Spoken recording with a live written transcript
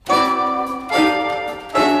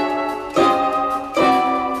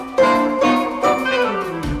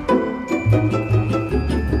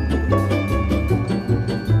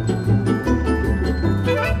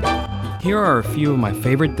a few of my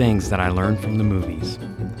favorite things that I learned from the movies.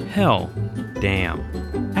 Hell, damn,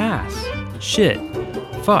 ass, shit,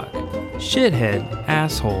 fuck, shithead,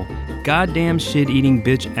 asshole, goddamn shit-eating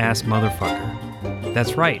bitch-ass motherfucker.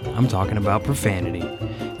 That's right, I'm talking about profanity.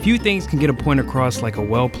 Few things can get a point across like a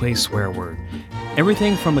well-placed swear word.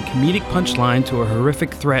 Everything from a comedic punchline to a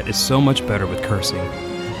horrific threat is so much better with cursing.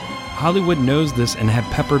 Hollywood knows this and have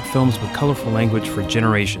peppered films with colorful language for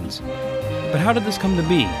generations. But how did this come to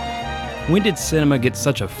be? When did cinema get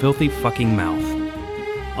such a filthy fucking mouth?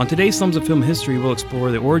 On today's Slums of Film History, we'll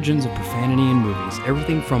explore the origins of profanity in movies.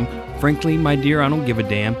 Everything from, frankly, my dear, I don't give a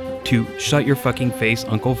damn, to shut your fucking face,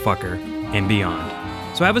 Uncle Fucker, and beyond.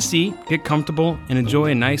 So have a seat, get comfortable, and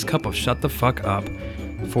enjoy a nice cup of shut the fuck up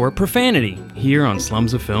for profanity here on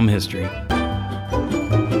Slums of Film History.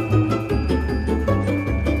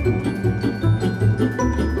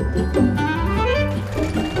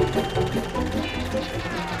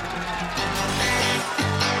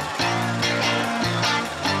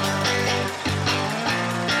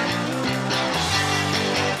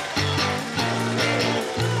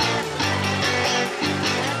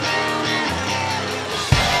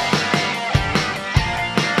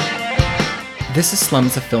 This is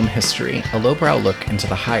Slums of Film History, a lowbrow look into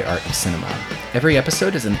the high art of cinema. Every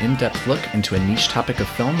episode is an in-depth look into a niche topic of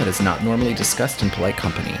film that is not normally discussed in polite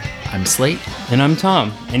company. I'm Slate. And I'm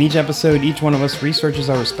Tom. In each episode, each one of us researches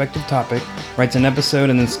our respective topic, writes an episode,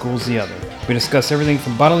 and then schools the other. We discuss everything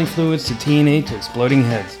from bodily fluids to TNA to exploding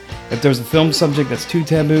heads. If there's a film subject that's too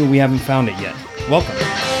taboo, we haven't found it yet. Welcome.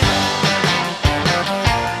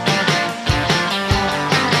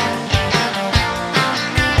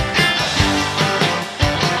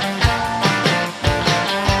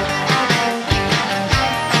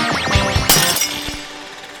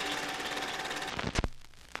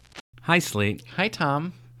 Hi, Slate. Hi,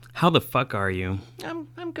 Tom. How the fuck are you?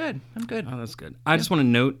 I'm good. Oh, that's good. I just want to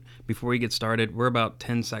note, before we get started, we're about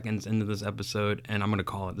 10 seconds into this episode, and I'm going to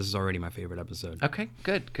call it. This is already my favorite episode. Okay,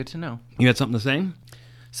 good. Good to know. You had something to say?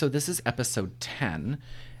 So this is episode 10,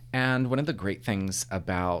 and one of the great things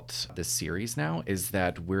about this series now is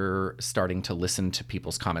that we're starting to listen to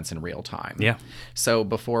people's comments in real time. Yeah. So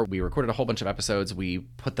before, we recorded a whole bunch of episodes, we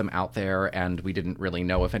put them out there, and we didn't really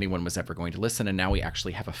know if anyone was ever going to listen, and now we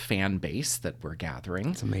actually have a fan base that we're gathering.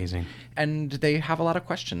 It's amazing. And they have a lot of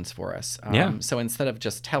questions for us. Yeah. So instead of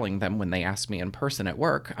just telling them when they ask me in person at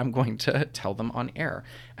work, I'm going to tell them on air.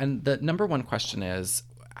 And the number one question is,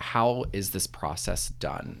 how is this process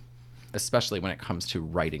done? Especially when it comes to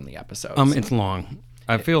writing the episodes. It's long.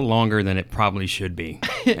 I feel longer than it probably should be.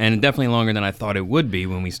 And definitely longer than I thought it would be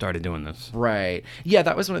when we started doing this. Right. Yeah,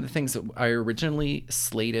 that was one of the things that I originally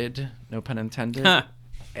slated, no pun intended,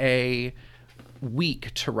 a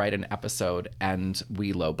week to write an episode, and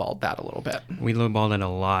we lowballed that a little bit. We lowballed it a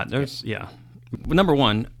lot. Yeah. Number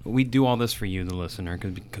one, we do all this for you, the listener,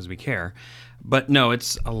 because we care. But no,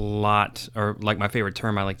 it's a lot, or like my favorite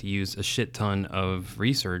term I like to use, a shit ton of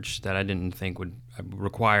research that I didn't think would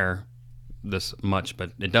require this much,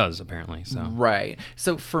 but it does apparently. So Right.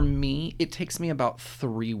 So for me, it takes me about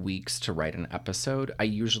 3 weeks to write an episode. I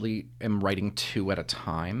usually am writing 2 at a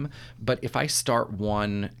time, but if I start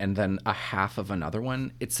one and then a half of another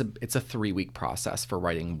one, it's a 3-week process for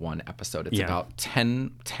writing one episode. It's about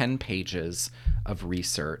 10 pages of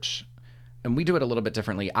research. And we do it a little bit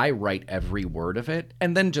differently. I write every word of it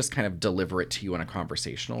and then just kind of deliver it to you in a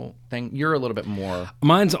conversational thing. You're a little bit more...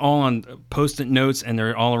 Mine's all on Post-it notes, and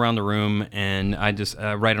they're all around the room, and I just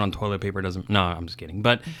write it on toilet paper. No, I'm just kidding.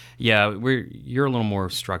 But yeah, you're a little more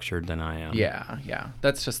structured than I am. Yeah.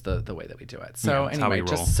 That's just the way that we do it. So anyway,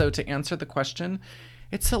 just so to answer the question,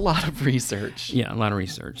 it's a lot of research. Yeah, a lot of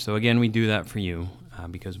research. So again, we do that for you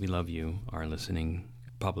because we love you, our listening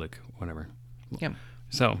public, whatever. Yeah.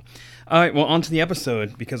 So, all right, well, on to the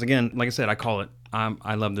episode, because again, like I said, I call it,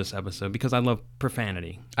 I love this episode because I love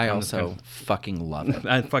profanity. I also fucking love it.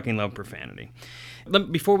 I fucking love profanity.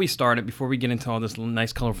 Before we get into all this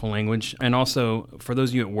nice, colorful language, and also, for those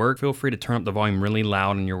of you at work, feel free to turn up the volume really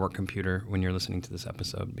loud on your work computer when you're listening to this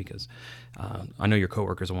episode, because I know your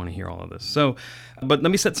coworkers will want to hear all of this. So, but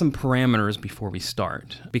let me set some parameters before we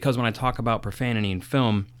start, because when I talk about profanity in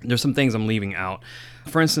film, there's some things I'm leaving out.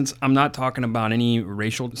 For instance, I'm not talking about any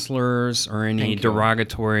racial slurs or any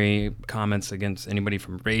derogatory comments against anybody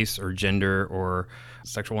from race or gender or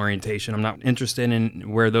sexual orientation. I'm not interested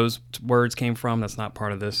in where those words came from. That's not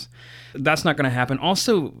part of this. That's not going to happen.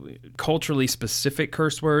 Also, culturally specific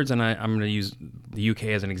curse words, and I'm going to use the UK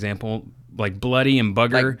as an example. like bloody and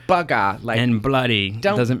bugger. Like bugger. Like, and bloody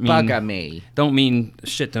don't doesn't mean bugger me. Don't mean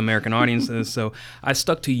shit to American audiences. So I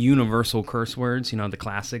stuck to universal curse words, you know, the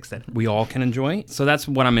classics that we all can enjoy. So that's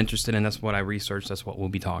what I'm interested in. That's what I researched. That's what we'll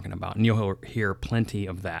be talking about. And you'll hear plenty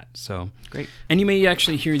of that. So great. And you may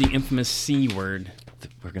actually hear the infamous C word.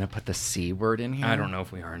 We're going to put the C word in here? I don't know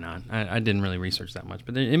if we are or not. I didn't really research that much,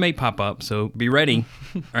 but it may pop up, so be ready.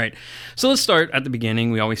 All right. So let's start at the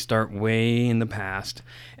beginning. We always start way in the past.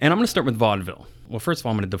 And I'm going to start with vaudeville. Well, first of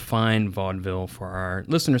all, I'm going to define vaudeville for our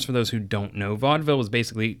listeners. For those who don't know, vaudeville was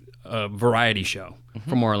basically a variety show,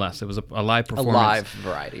 for more or less. It was a live performance. A live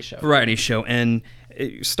variety show. Variety show. And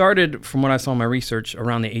it started, from what I saw in my research,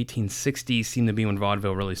 around the 1860s, seemed to be when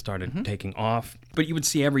vaudeville really started taking off. But you would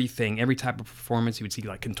see everything, every type of performance. You would see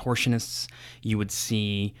like contortionists. You would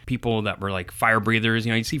see people that were like fire breathers.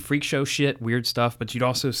 You know, you'd see freak show shit, weird stuff. But you'd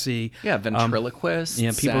also see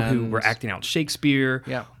ventriloquists. People who were acting out Shakespeare.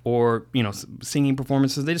 Yeah. Or, you know, singing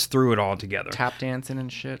performances. They just threw it all together. Tap dancing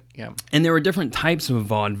and shit. Yeah. And there were different types of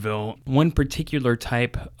vaudeville. One particular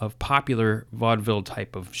type of popular vaudeville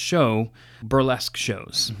type of show, burlesque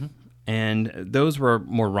shows. And those were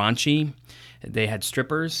more raunchy. They had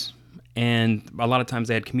strippers. And a lot of times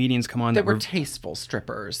they had comedians come on. They were tasteful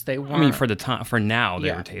strippers. They weren't. I mean, for the time, for now,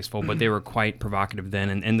 they were tasteful, but they were quite provocative then.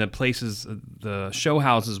 And the places, the show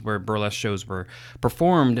houses where burlesque shows were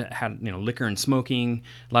performed had, you know, liquor and smoking,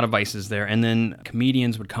 a lot of vices there. And then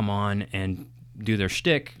comedians would come on and do their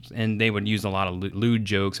shtick, and they would use a lot of lewd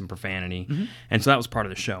jokes and profanity. And so that was part of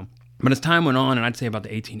the show. But as time went on, and I'd say about the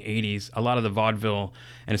 1880s, a lot of the vaudeville,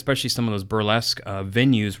 and especially some of those burlesque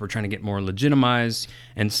venues, were trying to get more legitimized.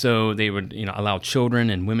 And so they would, you know, allow children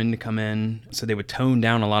and women to come in. So they would tone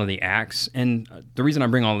down a lot of the acts. And the reason I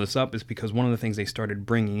bring all this up is because one of the things they started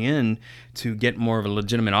bringing in to get more of a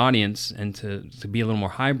legitimate audience and to be a little more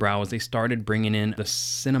highbrow is they started bringing in the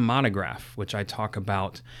cinematograph, which I talk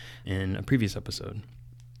about in a previous episode.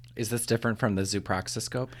 Is this different from the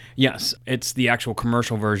Zoopraxiscope? Yes, it's the actual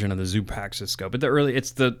commercial version of the Zoopraxiscope. But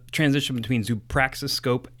it's the transition between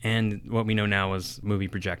Zoopraxiscope and what we know now as movie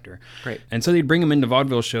projector. Great. And so they'd bring them into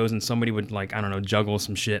vaudeville shows, and somebody would, like, I don't know, juggle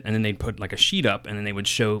some shit, and then they'd put like a sheet up, and then they would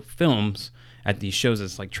show films at these shows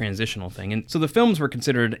as like transitional thing. And so the films were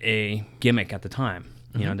considered a gimmick at the time.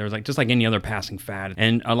 You know, there was like just like any other passing fad,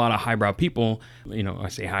 and a lot of highbrow people, you know, I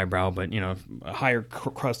say highbrow, but, you know, a higher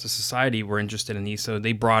crust of society were interested in these, so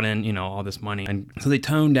they brought in, you know, all this money, and so they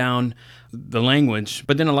toned down the language.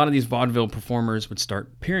 But then a lot of these vaudeville performers would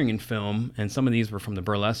start appearing in film, and some of these were from the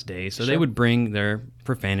burlesque days, so they would bring their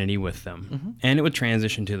profanity with them, and it would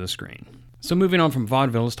transition to the screen. So moving on from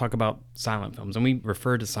vaudeville, let's talk about silent films, and we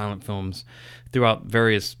refer to silent films throughout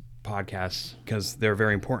various podcasts because they're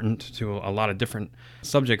very important to a lot of different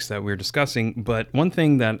subjects that we're discussing. But one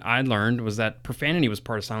thing that I learned was that profanity was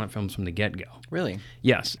part of silent films from the get-go. Really?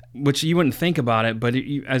 Yes, which you wouldn't think about it, but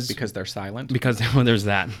because they're silent? Because there's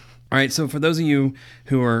that. All right, so for those of you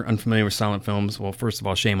who are unfamiliar with silent films, well, first of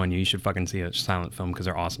all, shame on you. You should fucking see a silent film because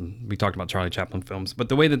they're awesome. We talked about Charlie Chaplin films. But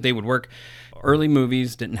the way that they would work, early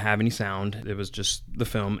movies didn't have any sound. It was just the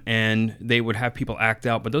film. And they would have people act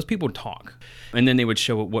out, but those people would talk. And then they would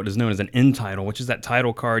show what is known as an end title, which is that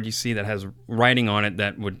title card you see that has writing on it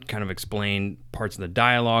that would kind of explain parts of the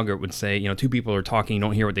dialogue, or it would say, you know, two people are talking, you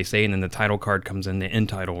don't hear what they say, and then the title card comes in, the end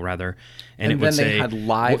title, rather. And it would say... then they had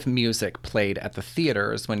live music played at the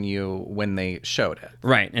theaters when they showed it.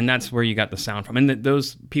 Right, and that's where you got the sound from. And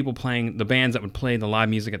those people playing, the bands that would play the live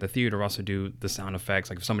music at the theater also do the sound effects.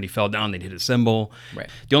 Like if somebody fell down, they'd hit a cymbal. Right.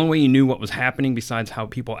 The only way you knew what was happening besides how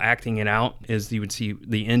people acting it out is you would see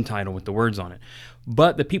the end title with the words on it.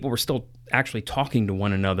 But the people were still actually talking to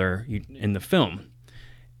one another in the film.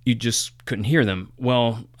 You just couldn't hear them.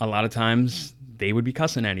 Well, a lot of times they would be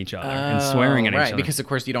cussing at each other and swearing at each other. Right, because of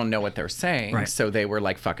course you don't know what they're saying, right. So they were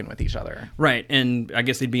like fucking with each other. Right, and I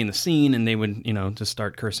guess they'd be in the scene and they would, you know, just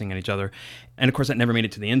start cursing at each other. And of course that never made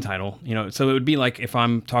it to the end title, you know, so it would be like if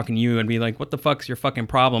I'm talking to you, I'd be like, what the fuck's your fucking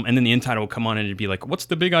problem? And then the end title would come on and it'd be like, what's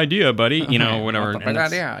the big idea, buddy? You know, whatever. What the big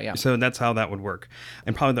idea, yeah. So that's how that would work.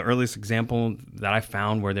 And probably the earliest example that I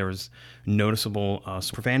found where there was noticeable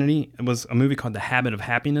profanity was a movie called The Habit of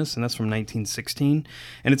Happiness, and that's from 1916.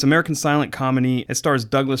 And it's American silent comedy. It stars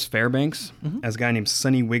Douglas Fairbanks as a guy named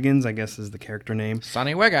Sonny Wiggins, I guess is the character name.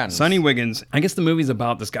 Sonny Wiggins. Sonny Wiggins. I guess the movie's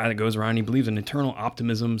about this guy that goes around, he believes in eternal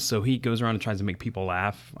optimism, so he goes around and tries to make people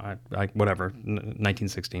laugh. Whatever,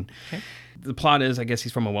 1916. Okay. The plot is, I guess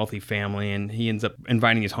he's from a wealthy family, and he ends up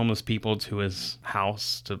inviting these homeless people to his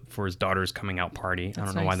house for his daughter's coming out party. I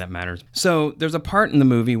don't know why that matters. So there's a part in the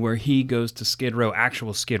movie where he goes to Skid Row,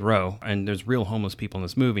 actual Skid Row, and there's real homeless people in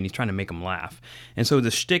this movie, and he's trying to make them laugh. And so the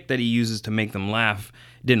shtick that he uses to make them them laugh.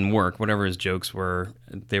 It didn't work. Whatever his jokes were,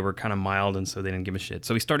 they were kind of mild, and so they didn't give a shit.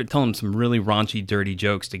 So he started telling them some really raunchy, dirty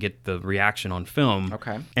jokes to get the reaction on film.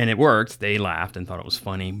 Okay. And it worked. They laughed and thought it was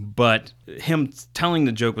funny. But him telling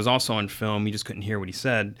the joke was also on film. You just couldn't hear what he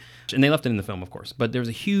said. And they left it in the film, of course. But there was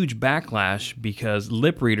a huge backlash because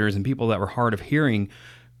lip readers and people that were hard of hearing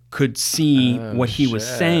could see what he was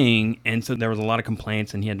saying, and so there was a lot of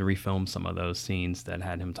complaints, and he had to refilm some of those scenes that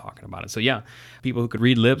had him talking about it. So yeah, people who could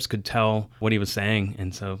read lips could tell what he was saying,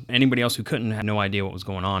 and so anybody else who couldn't had no idea what was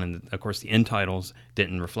going on, and of course the end titles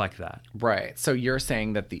didn't reflect that. Right. So you're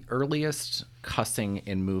saying that the earliest cussing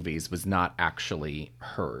in movies was not actually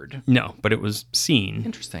heard. No, but it was seen.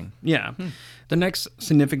 Interesting. Yeah. The next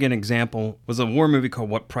significant example was a war movie called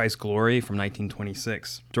What Price Glory from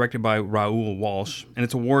 1926, directed by Raoul Walsh. And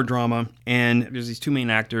it's a war drama, and there's these two main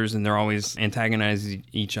actors, and they're always antagonizing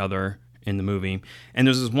each other in the movie. And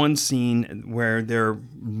there's this one scene where they're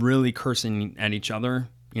really cursing at each other.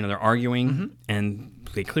 You know, they're arguing, and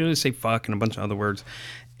they clearly say fuck and a bunch of other words.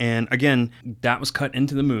 And again, that was cut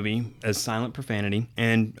into the movie as silent profanity.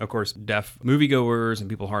 And of course, deaf moviegoers and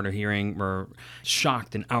people hard of hearing were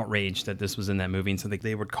shocked and outraged that this was in that movie. And so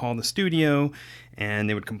they would call the studio and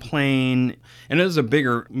they would complain. And it was a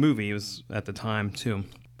bigger movie. It was at the time, too.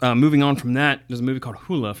 Moving on from that, there's a movie called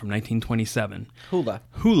Hula from 1927.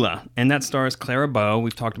 Hula. And that stars Clara Bow.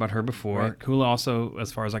 We've talked about her before. Right. Hula also,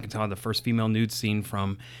 as far as I can tell, had the first female nude scene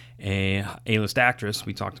from a A-list actress.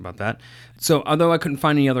 We talked about that. So although I couldn't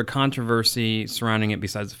find any other controversy surrounding it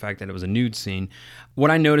besides the fact that it was a nude scene, what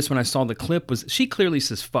I noticed when I saw the clip was she clearly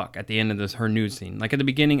says fuck at the end of her nude scene. Like at the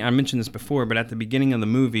beginning, I mentioned this before, but at the beginning of the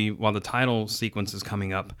movie, while the title sequence is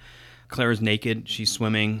coming up, Claire's naked, she's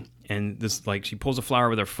swimming, and this, like, she pulls a flower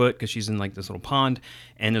with her foot because she's in like this little pond,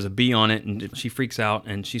 and there's a bee on it, and she freaks out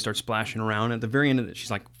and she starts splashing around. At the very end of it,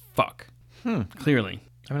 she's like, fuck. Clearly.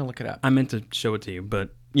 I'm gonna look it up. I meant to show it to you,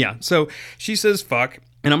 but yeah. So she says fuck,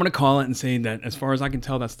 and I'm gonna call it and say that as far as I can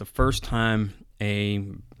tell, that's the first time a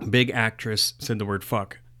big actress said the word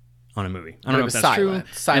fuck on a movie. I don't know if that's true. It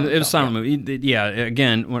was silent movie. Yeah.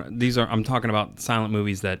 Again, I'm talking about silent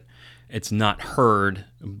movies that it's not heard,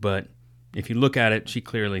 but if you look at it, she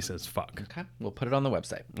clearly says fuck. Okay, we'll put it on the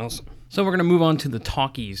website. Awesome. So we're going to move on to the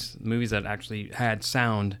talkies, movies that actually had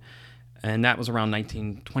sound, and that was around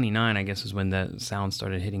 1929, I guess, is when the sound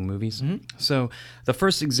started hitting movies. So the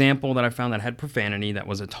first example that I found that had profanity that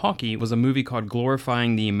was a talkie was a movie called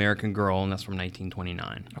Glorifying the American Girl, and that's from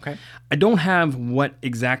 1929. Okay. I don't have what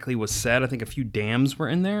exactly was said. I think a few damns were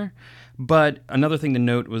in there, but another thing to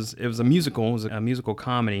note was it was a musical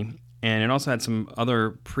comedy. And it also had some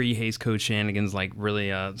other pre-Hays Code shenanigans, like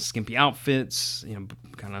really skimpy outfits,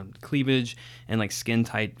 kind of cleavage, and like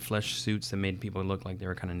skin-tight flesh suits that made people look like they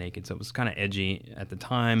were kind of naked. So it was kind of edgy at the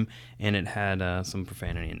time, and it had some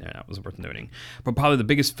profanity in there. That was worth noting. But probably the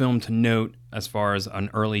biggest film to note as far as an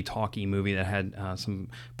early talkie movie that had some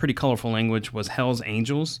pretty colorful language was Hell's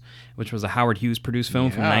Angels, which was a Howard Hughes produced film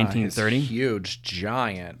from 1930. Huge,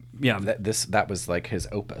 giant. Yeah. That was like his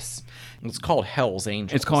opus. It's called Hell's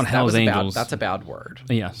Angels. It's called Hell's Angels. That's a bad word.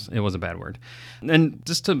 Yes, it was a bad word. And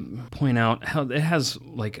just to point out, how it has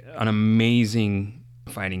like an amazing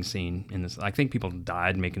fighting scene in this. I think people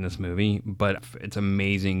died making this movie, but it's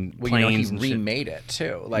amazing. Planes he remade it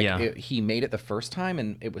too. He made it the first time,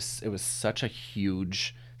 and it was such a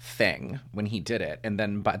huge thing when he did it, and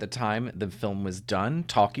then by the time the film was done,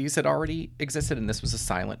 talkies had already existed, and this was a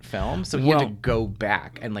silent film, so he had to go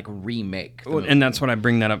back and like remake the movie. And that's what I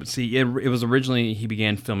bring that up. See, it was originally he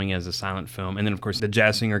began filming as a silent film, and then of course The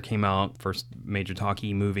Jazz Singer came out, first major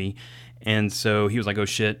talkie movie. And so he was like, oh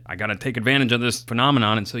shit, I got to take advantage of this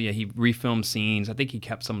phenomenon. And so, yeah, he refilmed scenes. I think he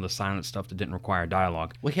kept some of the silent stuff that didn't require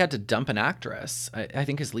dialogue. Well, he had to dump an actress. I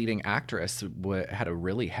think his leading actress had a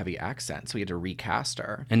really heavy accent, so he had to recast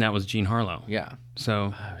her. And that was Jean Harlow. Yeah.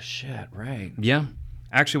 So. Oh, shit, right. Yeah.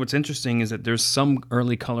 Actually, what's interesting is that there's some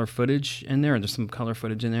early color footage in there. There's some color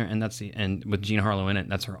footage in there, and with Jean Harlow in it,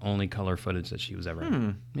 that's her only color footage that she was ever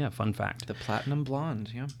in. Yeah, fun fact. The Platinum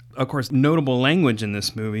Blonde, yeah. Of course, notable language in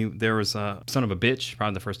this movie, there was a son of a bitch,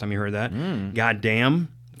 probably the first time you heard that. Goddamn,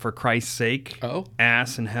 for Christ's sake. Oh.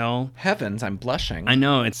 Ass and hell. Heavens, I'm blushing. I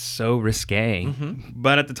know, it's so risque.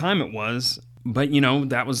 But at the time it was. But,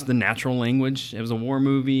 that was the natural language. It was a war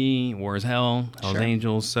movie, war is hell, Hell's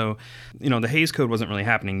Angels. So, the Hays Code wasn't really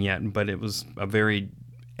happening yet, but it was a very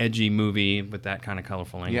edgy movie with that kind of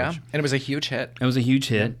colorful language. Yeah, and it was a huge hit. It was a huge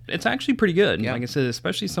hit. Yeah. It's actually pretty good. Yeah. Like I said,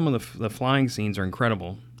 especially some of the flying scenes are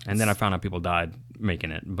incredible. And then I found out people died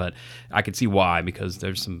making it. But I could see why, because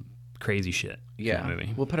there's some crazy shit. Yeah,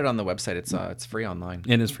 movie. We'll put it on the website. It's free online.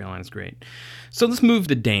 It is free online. It's great. So let's move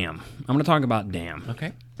to damn. I'm going to talk about damn.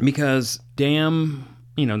 Okay. Because damn,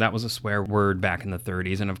 that was a swear word back in the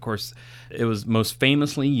 30s. And of course, it was most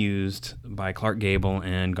famously used by Clark Gable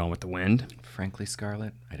in Gone with the Wind. Frankly,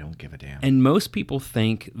 Scarlett, I don't give a damn. And most people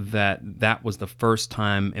think that was the first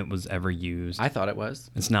time it was ever used. I thought it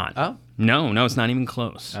was. It's not. Oh? No, it's not even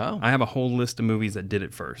close. Oh. I have a whole list of movies that did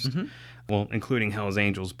it first. Well, including Hell's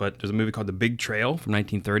Angels, but there's a movie called The Big Trail from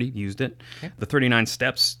 1930, used it. Okay. The 39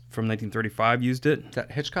 Steps from 1935 used it. Is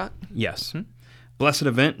that Hitchcock? Yes. Blessed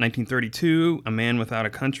Event, 1932. A Man Without a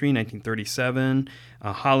Country, 1937.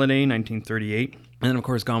 A Holiday, 1938. And then, of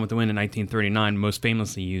course, Gone with the Wind in 1939 most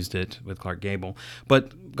famously used it with Clark Gable.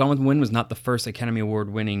 But Gone with the Wind was not the first Academy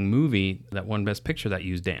Award-winning movie that won Best Picture that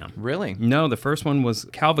used damn. Really? No, the first one was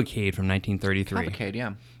Cavalcade from 1933. Cavalcade,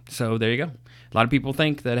 yeah. So there you go. A lot of people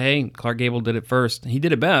think that, hey, Clark Gable did it first. He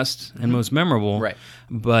did it best and most memorable. Right.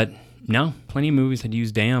 But no, plenty of movies had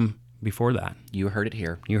used damn before that. You heard it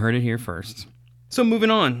here. You heard it here first. So moving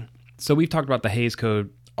on. So we've talked about the Hays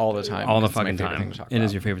Code All the time. all the It's my fucking favorite time. thing to talk It about.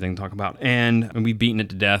 is your favorite thing to talk about. And we've beaten it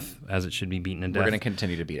to death as it should be beaten to death. We're going to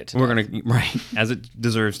continue to beat it to We're death. going to, right, as it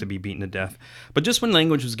deserves to be beaten to death. But just when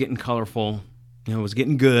language was getting colorful, it was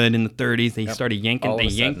getting good in the 30s, they started yanking, All of a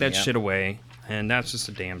yanked sudden, that shit away. And that's just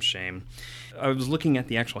a damn shame. I was looking at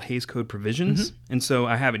the actual Hays Code provisions, and so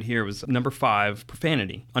I have it here. It was number 5,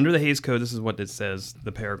 profanity. Under the Hays Code, this is what it says,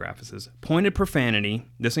 the paragraph. It says, pointed profanity,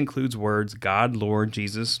 this includes words God, Lord,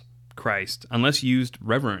 Jesus, Christ, unless used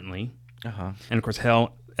reverently. Uh-huh. And of course,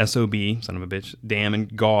 hell, S-O-B, son of a bitch, damn,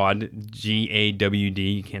 and God, G-A-W-D.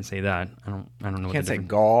 You can't say that. I don't know what Can't the say difference-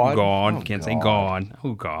 God? God. Oh, Can't say God. God.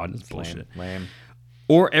 Oh, God. That's bullshit. Lame.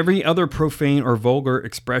 Or every other profane or vulgar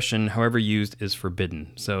expression, however used, is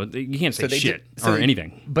forbidden. So you can't say shit or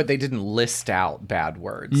anything. But they didn't list out bad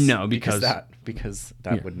words. No, because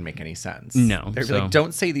that wouldn't make any sense. No, They're so- like,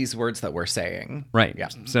 don't say these words that we're saying. Right. Yeah.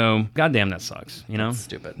 So, goddamn, that sucks. That's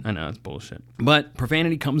stupid. I know, it's bullshit. But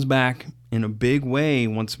profanity comes back in a big way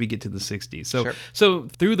once we get to the 60s. So, Sure. so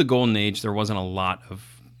through the Golden Age, there wasn't a lot of...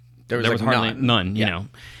 There was, like, hardly none, you Yeah. know.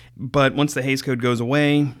 But once the Hays Code goes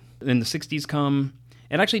away, then the 60s come...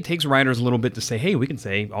 It actually takes writers a little bit to say, hey, we can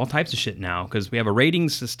say all types of shit now because we have a rating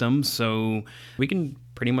system, so we can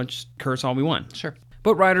pretty much curse all we want. Sure.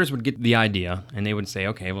 But writers would get the idea, and they would say,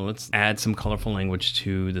 okay, well, let's add some colorful language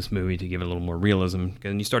to this movie to give it a little more realism.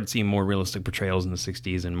 And you started seeing more realistic portrayals in the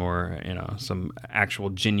 60s and more, some actual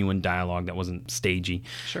genuine dialogue that wasn't stagey.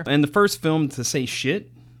 Sure. And the first film to say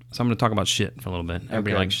shit, so I'm going to talk about shit for a little bit.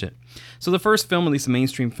 Everybody likes shit. So the first film, at least the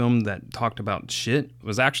mainstream film that talked about shit,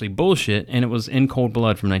 was actually bullshit, and it was In Cold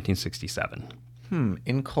Blood from 1967.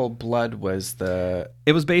 In Cold Blood was the...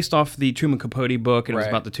 It was based off the Truman Capote book. It was Right.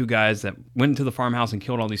 about the two guys that went into the farmhouse and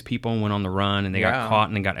killed all these people and went on the run, and they got Yeah. caught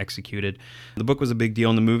and then got executed. The book was a big deal,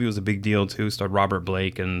 and the movie was a big deal, too. It starred Robert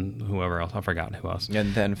Blake and whoever else. I forgot who else.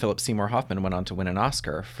 And then Philip Seymour Hoffman went on to win an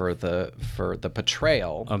Oscar for the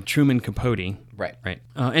portrayal. Of Truman Capote. Right. Right.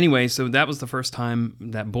 Anyway, so that was the first time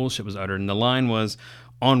that bullshit was uttered, and the line was,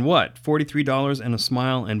 on what? $43 and a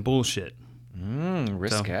smile and bullshit.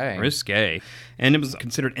 Risque. So, risque. And it was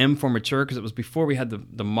considered M for mature because it was before we had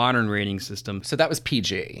the modern rating system. So that was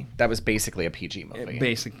PG. That was basically a PG movie.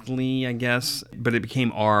 Basically, I guess. But it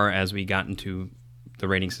became R as we got into the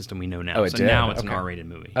rating system we know now. Oh, it so did? now it's an Okay. R-rated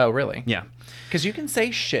movie. Oh, really? Yeah. Because you can say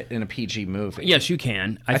shit in a PG movie. Yes, you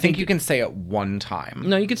can. I think you can say it one time.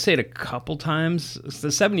 No, you could say it a couple times. The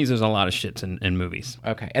 70s, there's a lot of shits in movies.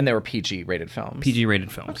 Okay. And they were PG rated films.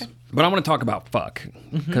 PG-rated films. But I want to talk about fuck,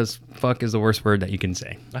 because fuck is the worst word that you can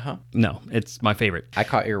say. Uh-huh. No, it's my favorite. I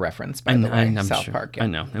caught your reference, by the way. I'm South sure. Park. Yeah. I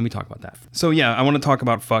know, and we talk about that. So yeah, I want to talk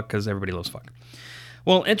about fuck because everybody loves fuck.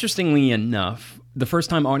 Well, interestingly enough, the first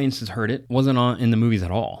time audiences heard it wasn't in the movies at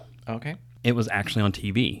all. Okay. It was actually on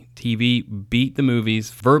TV. TV beat the movies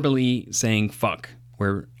verbally saying fuck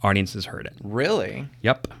where audiences heard it. Really?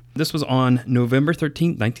 Yep. This was on November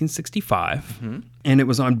 13th, 1965, and it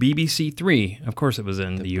was on BBC Three. Of course, it was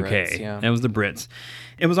in the UK. Brits, yeah. It was the Brits.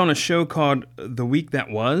 It was on a show called The Week That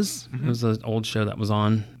Was. It was an old show that was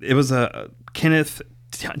on. It was a Kenneth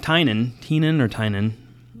Tynan.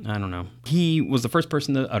 I don't know. He was the first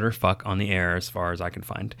person to utter fuck on the air as far as I could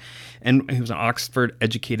find. And he was an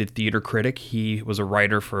Oxford-educated theater critic. He was a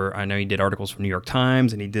writer for, I know he did articles for New York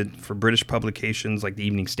Times, and he did for British publications like the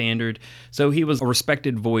Evening Standard. So he was a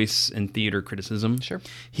respected voice in theater criticism. Sure.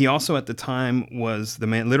 He also at the time was the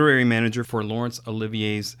literary manager for Laurence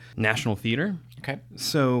Olivier's National Theater. Okay.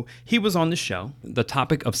 So he was on the show. The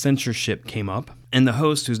topic of censorship came up, and the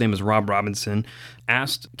host, whose name is Rob Robinson,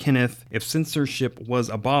 asked Kenneth if censorship was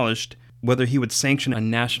abolished, whether he would sanction a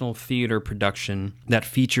national theater production that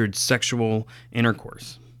featured sexual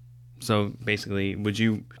intercourse. So basically, would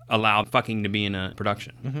you allow fucking to be in a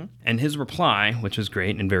production? Mm-hmm. And his reply, which is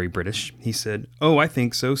great and very British, he said, "Oh, I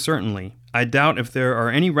think so, certainly. I doubt if there are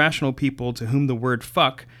any rational people to whom the word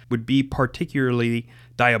fuck would be particularly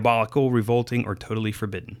diabolical, revolting, or totally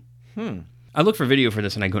forbidden." I looked for video for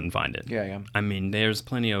this and I couldn't find it. Yeah. I mean, there's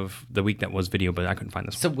plenty of the week that was video, but I couldn't find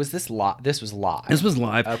this. So was this live? This was live. This was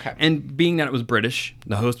live. Okay. And being that it was British,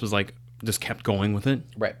 the host was like, just kept going with it.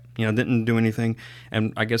 Right. You know, didn't do anything.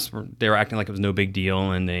 And I guess they were acting like it was no big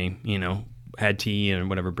deal and they, you know, had tea and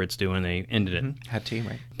whatever Brits do and they ended it. Had tea,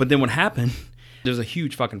 right? But then what happened, there was a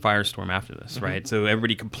huge fucking firestorm after this, right? So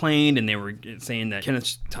everybody complained and they were saying that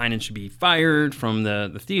Kenneth Tynan should be fired from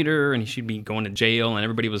the theater and he should be going to jail and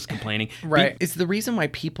everybody was complaining. Right. Is the reason why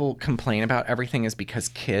people complain about everything is because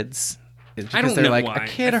kids? Is because I don't they're know like, why. a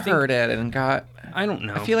kid heard it and got... I don't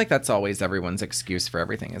know. I feel like that's always everyone's excuse for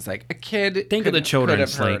everything. Is like, a kid Think of the children. Could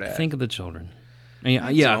have heard it. Think of the children.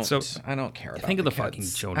 Yeah. So I don't care about think of the kids. fucking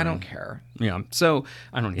children. I don't care. Yeah. So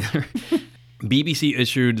I don't either. BBC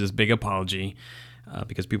issued this big apology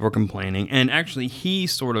because people were complaining, and actually he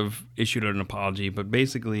sort of issued an apology, but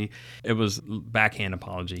basically it was backhand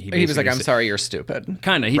apology. He was like, "I'm sorry, you're stupid."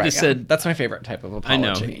 Kind of. He just said, "That's my favorite type of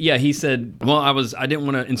apology." I know. Yeah, he said, "Well, I didn't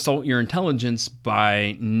want to insult your intelligence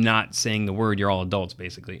by not saying the word. You're all adults,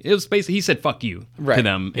 basically." It was basically he said "fuck you" to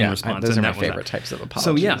them in response. Those and are my that was favorite that. types of apologies.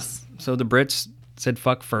 So yeah, so the Brits said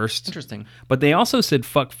 "fuck" first. Interesting. But they also said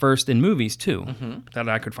 "fuck" first in movies too, that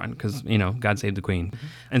I could find because God Save the Queen.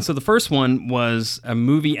 And so the first one was a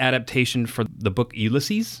movie adaptation for the book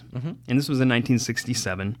Ulysses, and this was in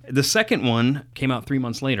 1967. The second one came out 3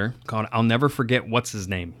 months later, called "I'll Never Forget What's His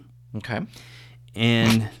Name." Okay.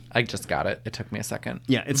 And I just got it. It took me a second.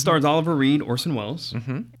 yeah, it stars Oliver Reed, Orson Welles,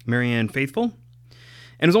 Marianne Faithfull. And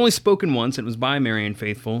it was only spoken once. It was by Marianne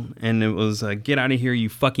Faithfull, and it was "Get out of here, you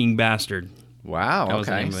fucking bastard." Wow. That was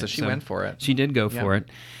the Okay. name of So it. she went for it. She did go for it.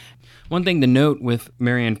 One thing to note with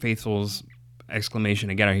Marianne Faithfull's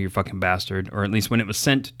exclamation, "Get out of here, you fucking bastard," or at least when it was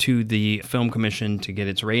sent to the film commission to get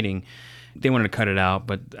its rating, they wanted to cut it out,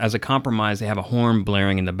 but as a compromise, they have a horn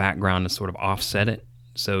blaring in the background to sort of offset it.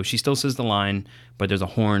 So she still says the line, but there's a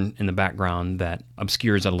horn in the background that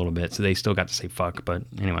obscures it a little bit, so they still got to say fuck, but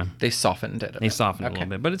anyway. They softened it. They softened it a little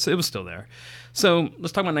bit, but it was still there. So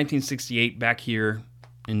let's talk about 1968 back here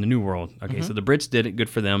in the New World. Okay, so the Brits did it. Good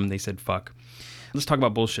for them. They said fuck. Let's talk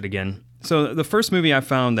about bullshit again. So the first movie I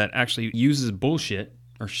found that actually uses bullshit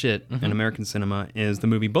or shit in American cinema is the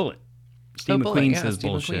movie Bullet. Steve McQueen says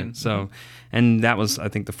Steve bullshit. McQueen. So, and that was, I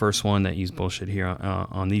think, the first one that used bullshit here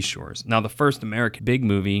on these shores. Now, the first American big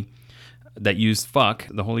movie that used fuck,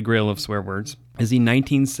 the holy grail of swear words, is the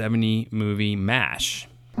 1970 movie MASH.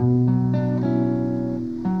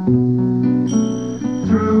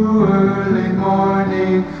 Through early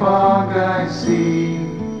morning fog I see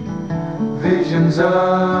visions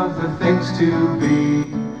of the things to be.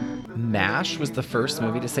 MASH was the first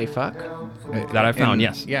movie to say fuck? That I found,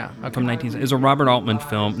 yes. Yeah. Okay. From 19... It's a Robert Altman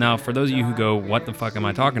film. Now, for those of you who go, what the fuck am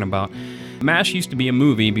I talking about? MASH used to be a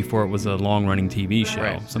movie before it was a long-running TV show.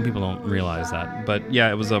 Right. Some people don't realize that. But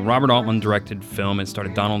yeah, it was a Robert Altman-directed film. It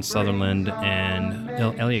started Donald Sutherland and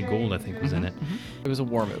Elliot Gould, I think, was in it. It was a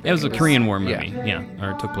war movie. It was a Korean War movie. Yeah.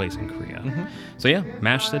 Or it took place in Korea. So yeah,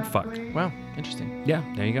 MASH said fuck. Wow. Interesting. Yeah,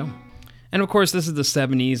 there you go. And of course, this is the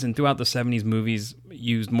 70s, and throughout the 70s, movies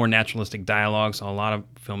used more naturalistic dialogue, so a lot of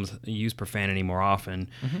films use profanity more often.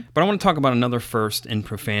 But I want to talk about another first in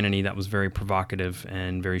profanity that was very provocative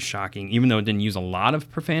and very shocking. Even though it didn't use a lot of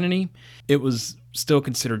profanity, it was still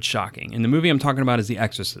considered shocking. And the movie I'm talking about is The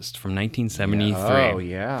Exorcist from 1973. Oh,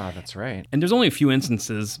 yeah, that's right. And there's only a few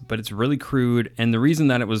instances, but it's really crude. And the reason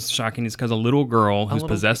that it was shocking is because a little girl who's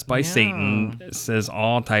possessed by Satan says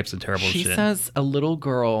all types of terrible She shit. says, a little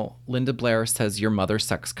girl, Linda Blair says, "Your mother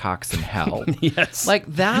sucks cocks in hell." Yes. Like,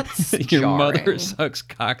 that's Your jarring. mother sucks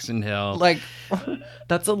cocks in hell. Like,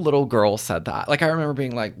 that's a little girl said that. Like, I remember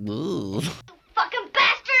being like, ugh. Fucking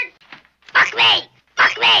bastard! Fuck me!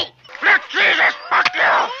 Fuck me! Let Jesus fuck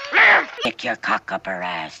you! Live! Stick your cock up her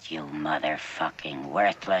ass, you motherfucking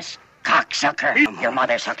worthless cocksucker. Your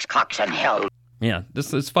mother sucks cocks in hell. Yeah,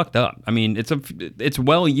 this is fucked up. I mean, it's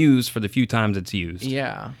well used for the few times it's used.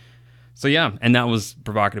 Yeah. So yeah, and that was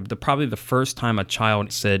provocative. Probably the first time a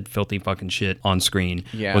child said filthy fucking shit on screen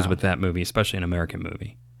was with that movie, especially an American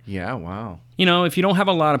movie. Yeah, wow. You know, if you don't have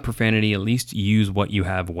a lot of profanity, at least use what you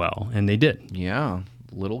have well, and they did. Yeah.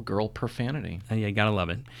 Little girl profanity. Yeah, you gotta love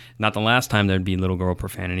it. Not the last time there'd be little girl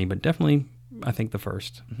profanity, but definitely, I think, the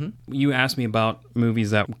first. You asked me about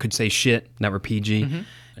movies that could say shit that were PG.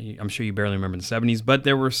 I'm sure you barely remember the 70s, but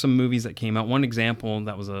there were some movies that came out. One example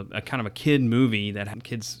that was a kind of a kid movie that had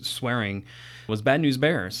kids swearing was Bad News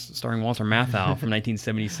Bears, starring Walter Matthau from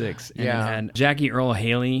 1976. And it had Jackie Earle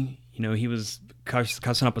Haley. You know, he was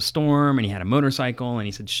cussing up a storm, and he had a motorcycle, and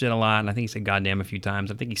he said shit a lot, and I think he said goddamn a few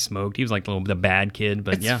times. I think he smoked. He was like the bad kid,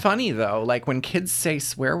 but it's funny though. Like when kids say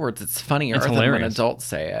swear words, it's funnier than when adults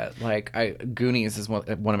say it. Like Goonies is one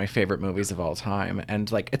of my favorite movies of all time,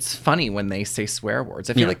 and like it's funny when they say swear words.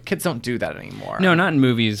 I feel like kids don't do that anymore. No, not in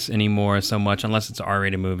movies anymore so much, unless it's an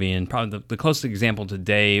R-rated movie. And probably the closest example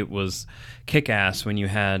today was Kick-Ass, when you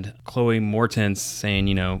had Chloe Mortens saying,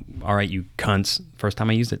 you know, all right, you cunts. First time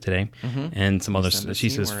I used it today, and some other. She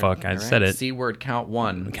says fuck. I said it. C word, count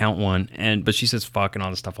one. But she says fuck and all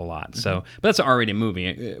this stuff a lot. So, but that's an R-rated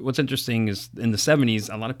movie. What's interesting is in the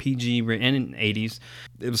 70s, a lot of PG, and in the 80s,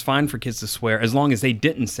 it was fine for kids to swear as long as they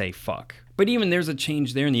didn't say fuck. But even there's a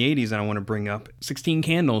change there in the 80s that I want to bring up. 16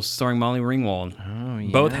 Candles, starring Molly Ringwald. Oh,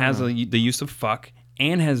 yeah. Both has the use of fuck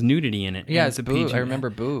and has nudity in it. Yeah, it's a boob. I remember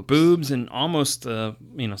boobs. Boobs and almost, a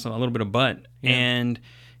little bit of butt. Yeah. And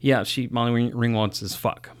yeah, Molly Ringwald says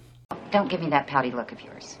fuck. Don't give me that pouty look of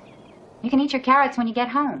yours. You can eat your carrots when you get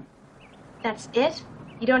home. That's it?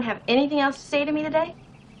 You don't have anything else to say to me today?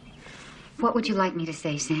 What would you like me to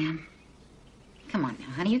say, Sam? Come on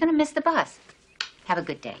now, honey. You're going to miss the bus. Have a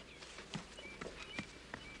good day.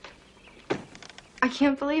 I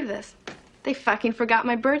can't believe this. They fucking forgot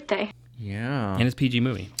my birthday. Yeah. And it's PG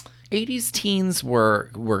movie. 80s teens were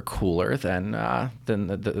cooler than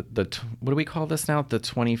the what do we call this now? The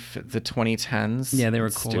 2010s. Yeah, they were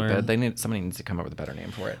cooler. Stupid. Somebody needs to come up with a better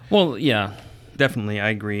name for it. Well, yeah, definitely, I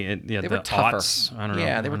agree. They were tougher. I don't know.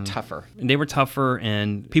 Yeah, they were tougher. They were tougher,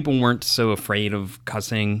 and people weren't so afraid of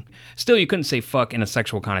cussing. Still, you couldn't say fuck in a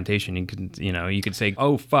sexual connotation. You could say,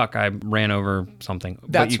 oh fuck, I ran over something.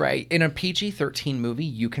 That's right. In a PG-13 movie,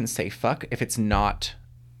 you can say fuck if it's not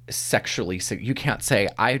sexually. You can't say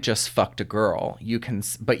I just fucked a girl. You can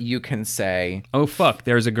say, oh fuck,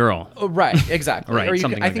 there's a girl. Oh, right, exactly. Right, or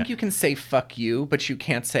something I think you can say fuck you, but you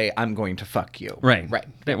can't say I'm going to fuck you. Right.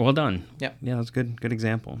 Well done. Yeah, that's a good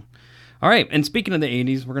example. All right, and speaking of the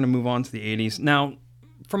 80s, we're going to move on to the 80s. Now,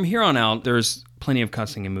 from here on out, there's plenty of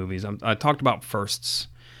cussing in movies. I talked about firsts.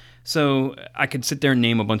 So I could sit there and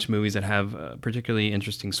name a bunch of movies that have particularly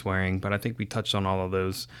interesting swearing, but I think we touched on all of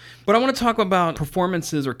those. But I want to talk about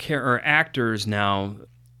performances or actors now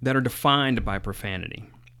that are defined by profanity.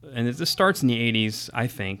 And this starts in the 80s, I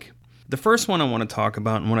think. The first one I want to talk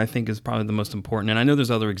about, and what I think is probably the most important, and I know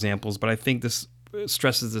there's other examples, but I think this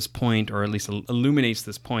stresses this point, or at least illuminates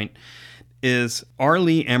this point, is R.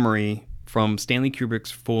 Lee Ermey from Stanley Kubrick's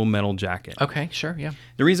Full Metal Jacket. Okay, sure, yeah.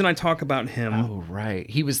 The reason I talk about him... Oh, right.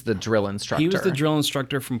 He was the drill instructor. He was the drill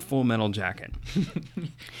instructor from Full Metal Jacket.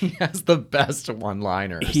 He has the best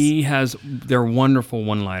one-liners. They're wonderful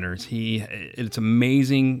one-liners. It's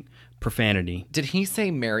amazing profanity. Did he say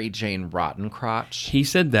Mary Jane Rottencrotch? He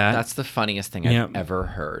said that. That's the funniest thing I've ever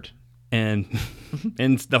heard. And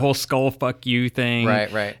the whole skull fuck you thing.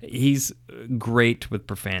 Right. He's great with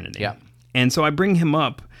profanity. Yeah. And so I bring him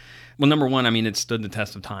up. Well, number one, I mean, it stood the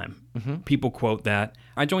test of time. Mm-hmm. People quote that.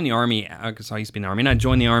 I joined the Army, because I used to be in the Army, and I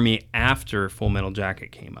joined the Army after Full Metal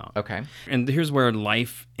Jacket came out. Okay. And here's where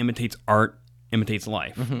life imitates art, imitates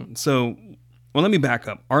life. Mm-hmm. So, well, let me back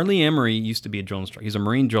up. R. Lee Ermey used to be a drill instructor. He's a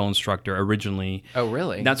Marine drill instructor originally. Oh,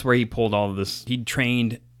 really? That's where he pulled all of this. He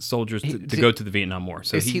trained soldiers to go to the Vietnam War.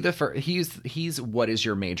 So is he the first? He's what is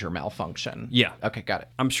your major malfunction? Yeah. Okay, got it.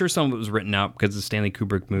 I'm sure some of it was written out because it's a Stanley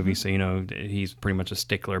Kubrick movie, so he's pretty much a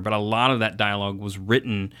stickler. But a lot of that dialogue was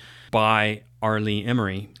written by R. Lee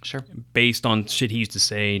Ermey, sure, based on shit he used to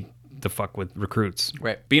say to fuck with recruits.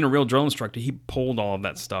 Right. Being a real drill instructor, he pulled all of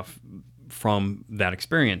that stuff from that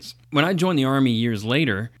experience. When I joined the Army years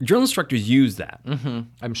later, drill instructors use that. Mm-hmm.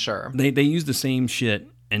 I'm sure they use the same shit.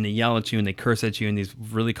 And they yell at you and they curse at you in these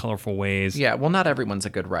really colorful ways. Yeah, well, not everyone's a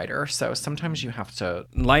good writer, so sometimes you have to...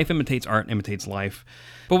 Life imitates art, imitates life.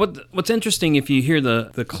 But what's interesting, if you hear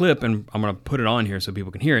the clip, and I'm going to put it on here so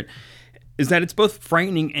people can hear it, is that it's both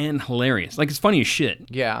frightening and hilarious. Like, it's funny as shit.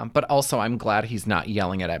 Yeah, but also I'm glad he's not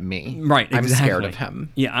yelling it at me. Right, exactly. I'm scared of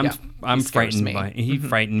him. Yeah, I'm frightened by him. He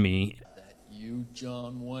frightened me. That you,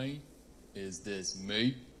 John Wayne? Is this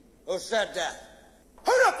me? Who said that?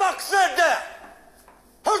 Who the fuck said that?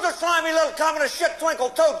 Who's the slimy little communist shit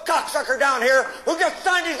twinkle-toed cocksucker down here who just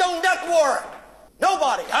signed his own death warrant?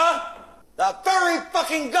 Nobody, huh? The very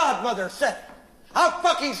fucking godmother said it. I'm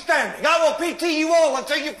fucking standing. I will PT you all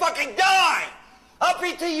until you fucking die. I'll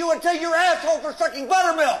PT you until your assholes are sucking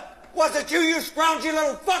buttermilk. Was it you scroungy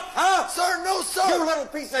little fuck, huh? Sir, no, sir. You little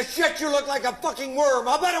piece of shit, you look like a fucking worm.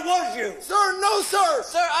 I bet it was you. Sir, no, sir.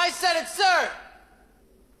 Sir, I said it, sir.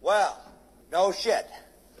 Well, no shit.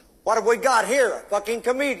 What have we got here? A fucking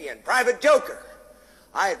comedian, private joker.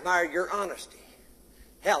 I admire your honesty.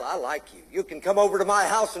 Hell, I like you. You can come over to my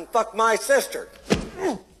house and fuck my sister.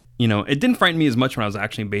 You know, it didn't frighten me as much when I was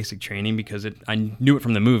actually in basic training because I knew it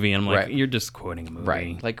from the movie, and I'm like, Right. you're just quoting a movie.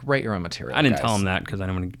 Right. Like, write your own material. I didn't guys. tell him that because I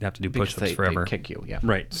don't want to have to do Because push-ups forever. They kick you, yeah.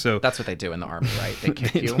 Right. So that's what they do in the army, right? They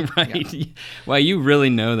kick you. Right. Yeah. Well, you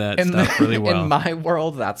really know that stuff really well. In my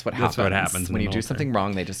world, that's what happens. That's what happens in when the you do military. something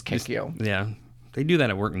wrong. They just kick you. Yeah. They do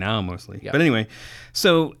that at work now mostly. Yeah. But anyway,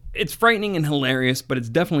 so it's frightening and hilarious, but it's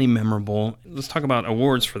definitely memorable. Let's talk about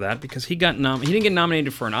awards for that because he didn't get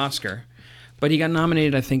nominated for an Oscar, but he got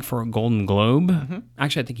nominated, I think, for a Golden Globe. Mm-hmm.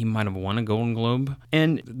 Actually, I think he might have won a Golden Globe.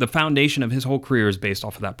 And the foundation of his whole career is based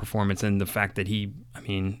off of that performance and the fact that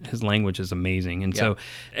his language is amazing. And so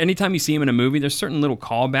anytime you see him in a movie, there's certain little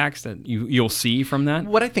callbacks that you'll see from that.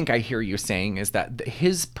 What I think I hear you saying is that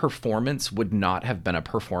his performance would not have been a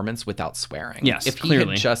performance without swearing. Yes, if he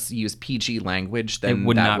clearly. had just used PG language, then It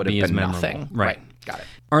would that not would be have as been memorable. nothing. Right. Got it.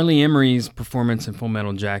 Arlie Emery's performance in Full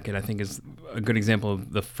Metal Jacket, I think, is a good example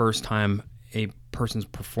of the first time a person's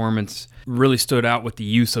performance really stood out with the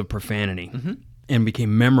use of profanity and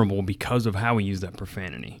became memorable because of how he used that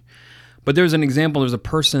profanity. But there's a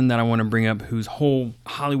person that I want to bring up whose whole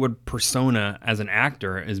Hollywood persona as an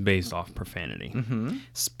actor is based off profanity.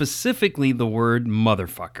 Specifically the word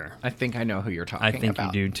motherfucker. I think I know who you're talking I think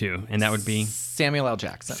about. you do too. And that would be Samuel L.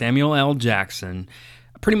 Jackson. Samuel L. Jackson.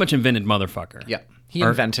 Pretty much invented motherfucker. Yeah. He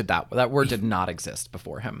invented that. That word did not exist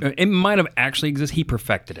before him. It might have actually existed. He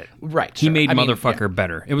perfected it. Right. He sure. made I mean, motherfucker yeah.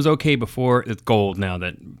 better. It was okay before. It's gold now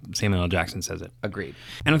that Samuel L. Jackson says it. Agreed.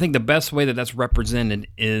 And I think the best way that that's represented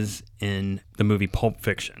is in the movie Pulp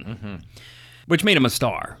Fiction, which made him a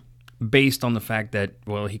star based on the fact that,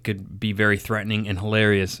 well, he could be very threatening and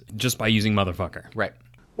hilarious just by using motherfucker. Right.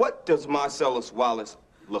 What does Marcellus Wallace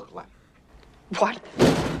look like? What?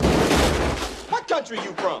 What country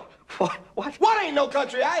you from? What? What ain't no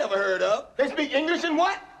country I ever heard of? They speak English and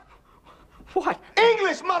what? What?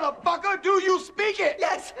 English, motherfucker! Do you speak it?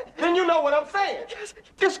 Yes. Then you know what I'm saying. Yes.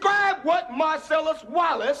 Describe what Marcellus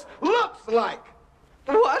Wallace looks like.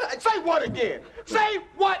 What? Say what again? Say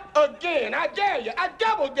what again? I dare you. I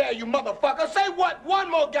double dare you, motherfucker. Say what one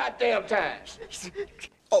more goddamn time.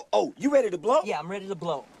 Oh, you ready to blow? Yeah, I'm ready to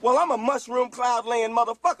blow. Well, I'm a mushroom cloud laying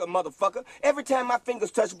motherfucker. Every time my fingers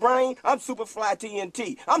touch brain, I'm Superfly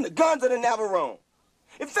TNT. I'm the guns of the Navarone.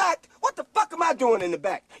 In fact, what the fuck am I doing in the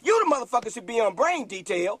back? You the motherfucker should be on brain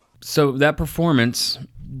detail. So that performance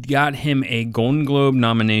got him a Golden Globe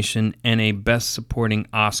nomination and a Best Supporting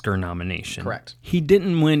Oscar nomination. Correct. He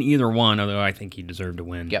didn't win either one, although I think he deserved to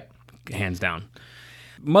win. Yep. Hands down.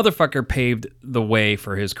 Motherfucker paved the way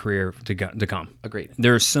for his career to come. Agreed.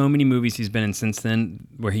 There are so many movies he's been in since then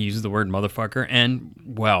where he uses the word motherfucker, and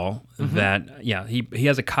he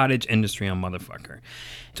has a cottage industry on motherfucker.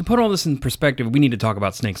 To put all this in perspective, we need to talk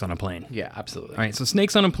about Snakes on a Plane. Yeah, absolutely. All right, so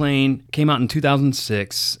Snakes on a Plane came out in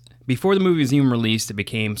 2006. Before the movie was even released, it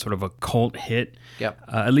became sort of a cult hit. Yep.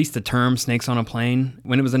 At least the term Snakes on a Plane.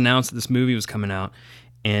 When it was announced that this movie was coming out,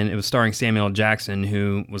 and it was starring Samuel L. Jackson,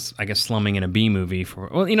 who was, I guess, slumming in a B movie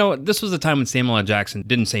this was the time when Samuel L. Jackson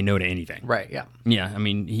didn't say no to anything. Right, yeah. Yeah, I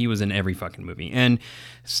mean, he was in every fucking movie. And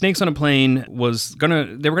Snakes on a Plane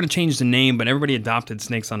they were gonna change the name, but everybody adopted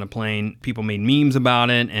Snakes on a Plane. People made memes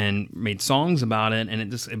about it and made songs about it,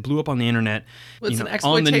 and it blew up on the internet. Well, it's an on the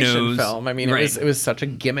exploitation nose. film. I mean, Right. it was such a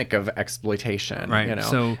gimmick of exploitation. Right, You know?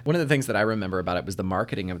 so- one of the things that I remember about it was the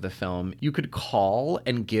marketing of the film. You could call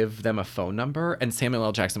and give them a phone number, and Samuel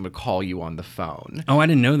L. Jackson would call you on the phone. Oh, I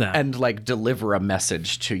didn't know that. And deliver a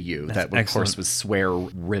message to you that, of excellent. course, was swear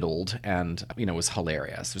riddled and was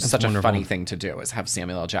hilarious. It was such wonderful. a funny thing to do, is have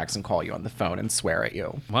Samuel L. Jackson call you on the phone and swear at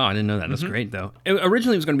you. Wow, I didn't know that. That's great, though.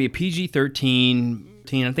 Originally, it was going to be a PG-13.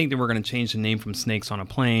 I think they were going to change the name from Snakes on a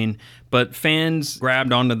Plane, but fans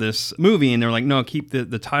grabbed onto this movie and they're like, no, keep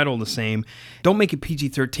the title the same. Don't make it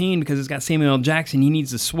PG-13 because it's got Samuel L. Jackson. He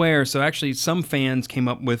needs to swear. So actually, some fans came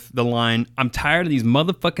up with the line, I'm tired of these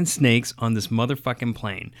motherfucking snakes on this motherfucking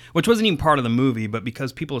plane, which wasn't even part of the movie, but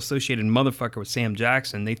because people associated motherfucker with Sam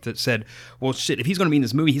Jackson, they said, well, shit, if he's going to be in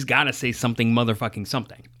this movie, he's got to say something motherfucking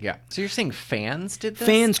something. Yeah. So you're saying fans did this?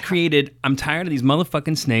 Fans created, I'm tired of these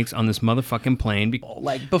motherfucking snakes on this motherfucking plane.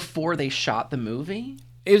 Before they shot the movie?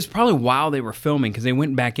 It was probably while they were filming because they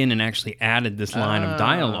went back in and actually added this line of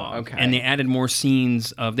dialogue. Okay. And they added more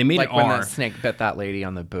scenes of, they made it when R. that snake bit that lady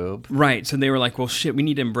on the boob? Right. So they were like, well, shit, we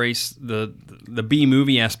need to embrace the the B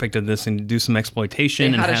movie aspect of this and do some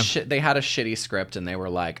exploitation. They had a shitty script, and they were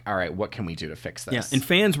like, all right, what can we do to fix this? Yeah, and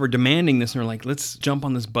fans were demanding this, and they're like, let's jump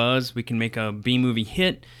on this buzz. We can make a B movie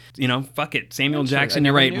hit. Fuck it. Samuel Jackson,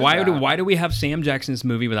 you're right. Why do we have Sam Jackson's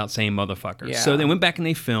movie without saying motherfucker? Yeah. So they went back and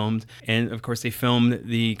they filmed, and of course they filmed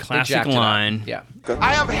the classic line. Yeah.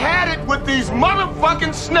 I have had it with these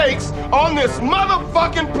motherfucking snakes on this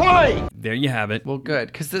motherfucking plane. There you have it. Well,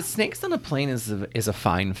 good, because The Snakes on a Plane is a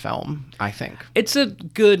fine film, I think. It's a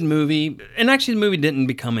good movie, and actually the movie didn't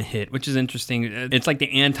become a hit, which is interesting. It's like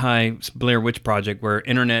the anti-Blair Witch Project, where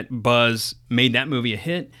internet buzz made that movie a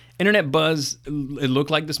hit. Internet buzz, it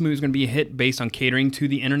looked like this movie was going to be a hit based on catering to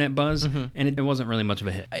the internet buzz, and it wasn't really much of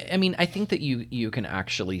a hit. I mean, I think that you can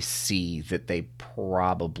actually see that they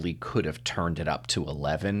probably could have turned it up to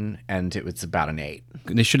 11, and it was about an 8.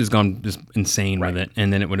 They should have gone just insane with it,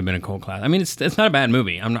 and then it would have been a cult classic. I mean, it's not a bad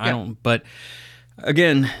movie. But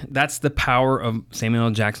again, that's the power of Samuel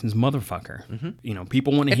L. Jackson's motherfucker.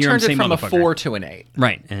 People want to hear him say motherfucker. It turned it from a 4 to an 8.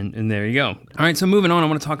 Right, and there you go. All right, so moving on, I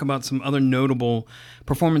want to talk about some other notable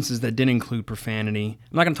performances that did include profanity.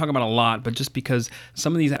 I'm not going to talk about a lot, but just because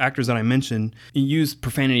some of these actors that I mentioned use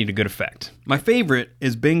profanity to good effect. My favorite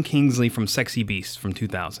is Ben Kingsley from Sexy Beast from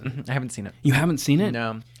 2000. I haven't seen it. You haven't seen it?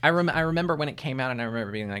 No. I remember when it came out, and I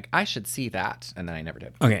remember being like, I should see that, and then I never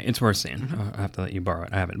did. Okay, it's worth seeing. I have to let you borrow it.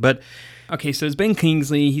 I haven't. But, okay, so it's Ben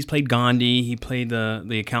Kingsley. He's played Gandhi. He played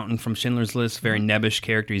the accountant from Schindler's List, very nebbish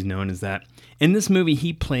character. He's known as that. In this movie,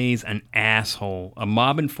 he plays an asshole, a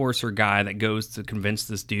mob enforcer guy that goes to convince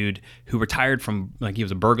this dude who retired from, he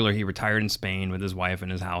was a burglar. He retired in Spain with his wife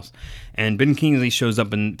and his house. And Ben Kingsley shows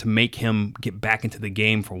up to make him get back into the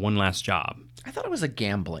game for one last job. I thought it was a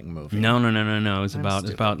gambling movie. No. It's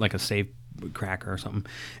about like a safe cracker or something.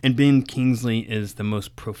 And Ben Kingsley is the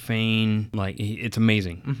most profane, it's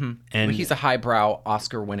amazing. And he's a highbrow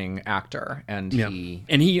Oscar-winning actor, and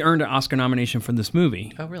he earned an Oscar nomination for this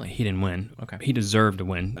movie. Oh, really? He didn't win. Okay. He deserved to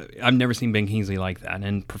win. I've never seen Ben Kingsley like that,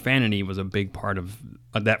 and profanity was a big part of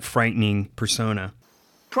that frightening persona.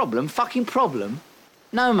 Problem? Fucking problem?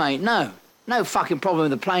 No, mate, no. No fucking problem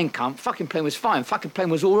with the plane, cunt. Fucking plane was fine. Fucking plane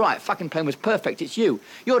was all right. Fucking plane was perfect. It's you.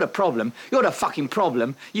 You're the problem. You're the fucking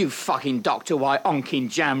problem. You fucking Dr. White, onkin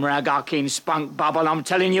jam rag, arkin spunk bubble. I'm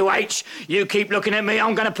telling you, H, you keep looking at me,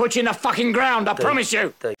 I'm going to put you in the fucking ground. I promise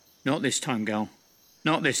you. Not this time, girl.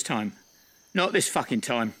 Not this time. Not this fucking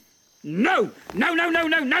time. No! No! Not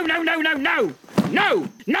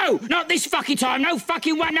this fucking time. No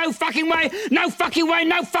fucking way. No fucking way. No fucking way.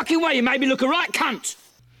 No fucking way. You made me look a right cunt.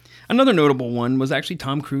 Another notable one was actually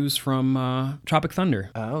Tom Cruise from Tropic Thunder.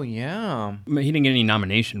 Oh, yeah. He didn't get any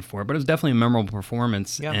nomination for it, but it was definitely a memorable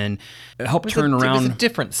performance, and it helped turn around. It was a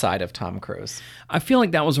different side of Tom Cruise. I feel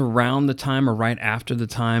like that was around the time or right after the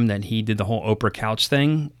time that he did the whole Oprah couch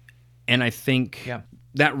thing, and I think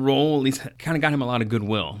that role at least kind of got him a lot of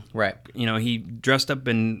goodwill. Right. He dressed up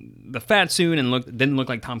in the fat suit and didn't look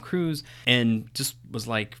like Tom Cruise and just was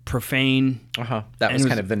profane. That was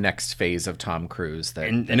kind of the next phase of Tom Cruise.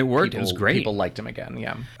 And it worked. It was great. People liked him again,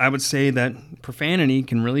 yeah. I would say that profanity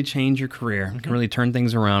can really change your career. It can really turn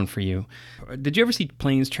things around for you. Did you ever see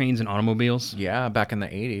Planes, Trains, and Automobiles? Yeah, back in the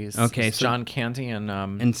 80s. Okay. So John Candy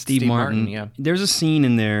and Steve Martin. Yeah. There's a scene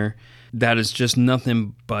in there that is just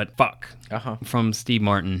nothing but fuck from Steve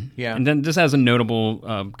Martin. Yeah. And then this has a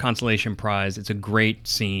notable consolation prize. It's a great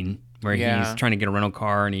scene where he's trying to get a rental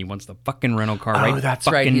car and he wants the fucking rental car right now. Oh, that's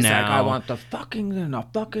right. He's like, I want the fucking and the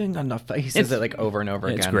fucking and the... He says it over and over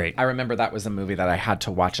again. It's great. I remember that was a movie that I had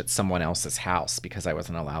to watch at someone else's house because I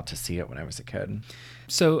wasn't allowed to see it when I was a kid.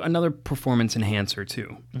 So another performance enhancer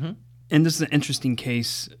too. And this is an interesting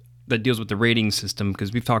case that deals with the rating system,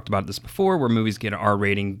 because we've talked about this before, where movies get an R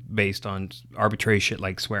rating based on arbitrary shit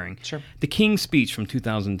like swearing. Sure. The King's Speech from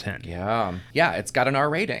 2010. Yeah, it's got an R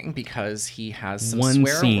rating because he has some one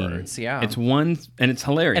swear scene. words. Yeah. It's one, and it's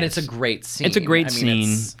hilarious. And it's a great scene. It's a great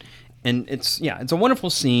scene. And it's a wonderful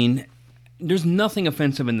scene. There's nothing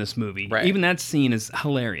offensive in this movie. Right. Even that scene is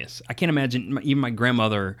hilarious. I can't imagine even my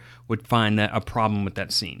grandmother would find that a problem with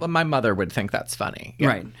that scene. Well, my mother would think that's funny. Yeah.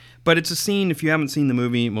 Right. But it's a scene, if you haven't seen the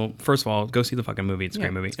movie, well, first of all, go see the fucking movie. It's a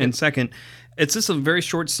great movie. And second, it's just a very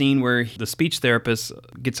short scene where the speech therapist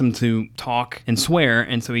gets him to talk and swear,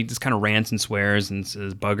 and so he just kind of rants and swears and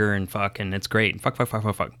says bugger and fuck, and it's great. Fuck.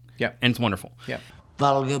 Yeah. And it's wonderful. Yeah.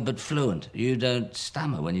 Vulgar but fluent. You don't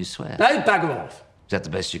stammer when you swear. No, bugger off. Is that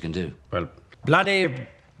the best you can do? Well, bloody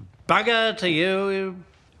bugger to you, you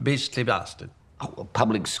beastly bastard. Oh, a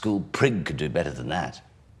public school prig could do better than that.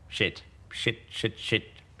 Shit. Yes,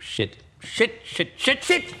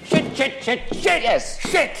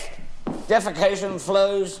 shit. Defecation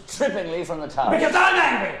flows trippingly from the tub. Because I'm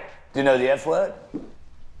angry. Do you know the F word?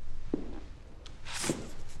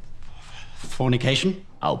 Fornication?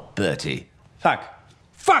 Oh, Bertie. Fuck.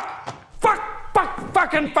 Fuck! Fuck! Fuck!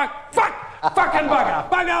 Fucking fuck! Fuck! Fucking bugger!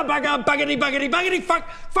 Bugger! Bugger! Buggity! Buggity! Buggity! Fuck!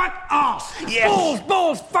 Fuck! Arse! Yes.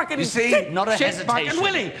 Balls! Fucking You see? shit! Not a shit, hesitation.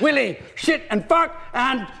 Fuck, and willy! Shit and fuck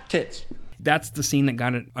and tits. That's the scene that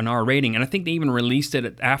got it an R rating. And I think they even released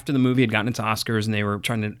it after the movie had gotten its Oscars and they were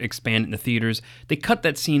trying to expand it in the theaters. They cut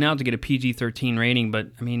that scene out to get a PG-13 rating, but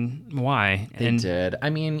I mean, why? They did. I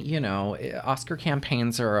mean, you know, Oscar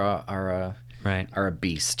campaigns are a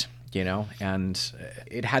beast, you know, and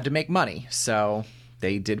it had to make money. So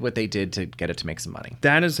they did what they did to get it to make some money.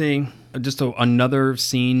 That is another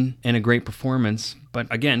scene and a great performance. But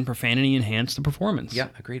again, profanity enhanced the performance. Yeah,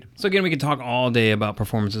 agreed. So again, we could talk all day about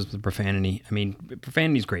performances with profanity. I mean,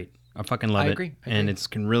 profanity's great. I fucking love it. I agree. And it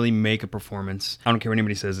can really make a performance. I don't care what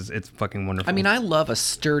anybody says. It's fucking wonderful. I mean, I love a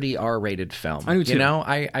sturdy R-rated film. I do too. You know,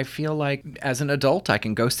 I feel like as an adult, I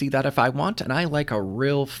can go see that if I want. And I like a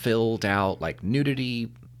real filled out, like nudity,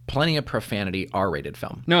 plenty of profanity R-rated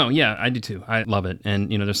film. No, yeah, I do too. I love it.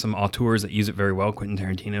 And, you know, there's some auteurs that use it very well. Quentin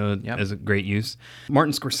Tarantino has a great use.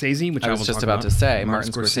 Martin Scorsese, which I was just about to say,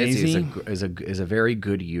 Martin Scorsese is a very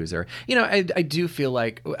good user. You know, I do feel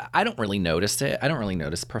like I don't really notice it. I don't really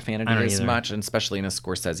notice profanity as much, and especially in a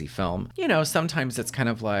Scorsese film. You know, sometimes it's kind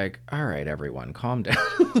of like, all right, everyone, calm down.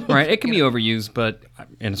 Right, it can be overused, but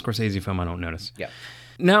in a Scorsese film, I don't notice. Yeah.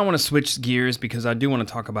 Now I want to switch gears because I do want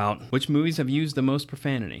to talk about which movies have used the most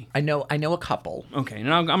profanity. I know a couple. Okay,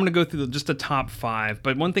 now I'm going to go through just the top 5.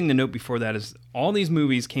 But one thing to note before that is all these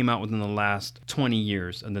movies came out within the last 20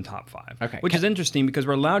 years in the top 5. Okay. Which is interesting because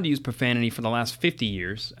we're allowed to use profanity for the last 50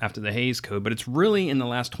 years after the Hays Code, but it's really in the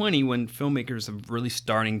last 20 when filmmakers are really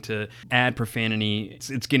starting to add profanity.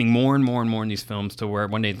 It's getting more and more and more in these films to where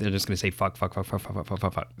one day they're just going to say fuck.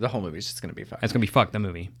 The whole movie's just going to be fuck. It's going to be fuck, the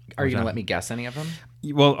movie. Are you going to let me guess any of them?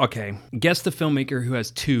 Well, okay. Guess the filmmaker who has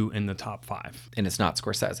 2 in the top 5. And it's not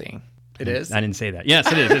Scorsese. It is? I didn't say that.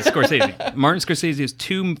 Yes, it is. It's Scorsese. Martin Scorsese has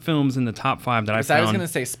 2 films in the top 5 that I found. I was going to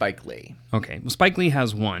say Spike Lee. Okay. Well, Spike Lee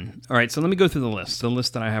has 1. All right, so let me go through the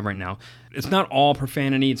list that I have right now. It's not all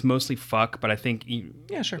profanity. It's mostly fuck, but I think...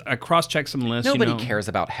 Yeah, sure. I cross-checked some lists. Nobody cares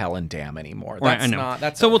about hell and damn anymore. Right, I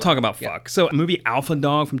know. So we'll talk about fuck. So movie Alpha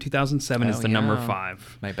Dog from 2007 is the number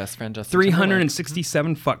 5. My best friend Justin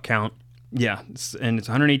 367 fuck count. Yeah, and it's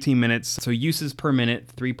 118 minutes. So uses per minute,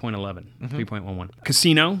 3.11, 3.11.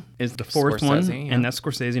 Casino is the 4th one, and that's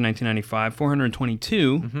Scorsese, 1995,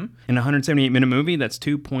 422. In a 178-minute movie, that's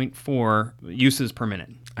 2.4 uses per minute.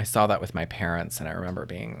 I saw that with my parents, and I remember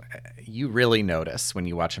you really notice when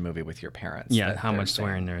you watch a movie with your parents. Yeah, how much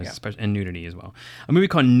swearing there is, especially, and nudity as well. A movie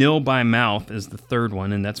called Nil by Mouth is the 3rd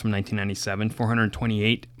one, and that's from 1997,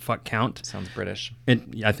 428 fuck count. Sounds British.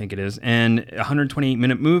 I think it is. And a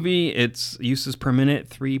 128-minute movie, it's uses per minute,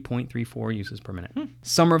 3.34 uses per minute.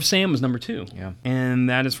 Summer of Sam was number 2. Yeah. And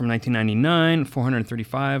that is from 1999,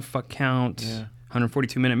 435 fuck count. Yeah.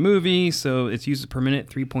 142-minute movie, so its uses per minute,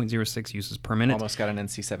 3.06 uses per minute. Almost got an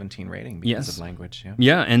NC-17 rating because of language. Yeah.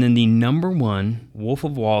 Yeah, and then the number 1, Wolf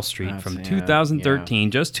of Wall Street from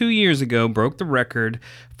 2013, just 2 years ago, broke the record,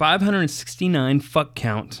 569 fuck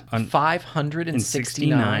count.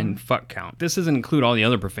 569 fuck count. This doesn't include all the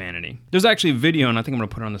other profanity. There's actually a video, and I think I'm going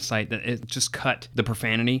to put it on the site, that it just cut the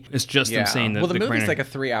profanity. It's just them saying that. Well, the movie's like a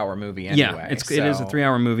 3-hour movie anyway. Yeah, it is a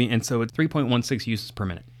 3-hour movie, and so it's 3.16 uses per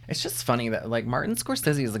minute. It's just funny that, like, Martin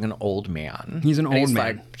Scorsese is like an old man. He's an old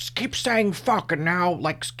man. Like, just keep saying fuck, and now,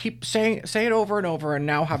 like, keep say it over and over, and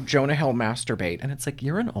now have Jonah Hill masturbate. And it's like,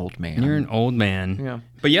 you're an old man. You're an old man. Yeah.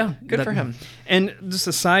 But yeah. Good for him. And just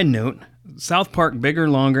a side note, South Park, Bigger,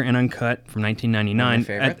 Longer, and Uncut from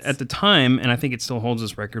 1999. At the time, and I think it still holds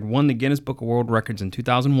this record, won the Guinness Book of World Records in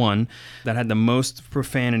 2001 that had the most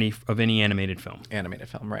profanity of any animated film. Animated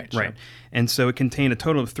film, right. Right. And so it contained a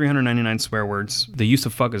total of 399 swear words. The use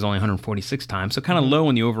of fuck is only 146 times, so kind of low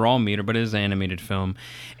in the overall meter, but it is an animated film.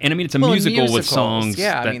 And I mean, it's a musical with songs.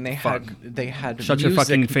 Yeah, that I mean, they had Shut your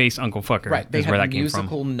fucking face, Uncle Fucker. Right, they where had that came from.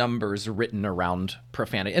 musical numbers written around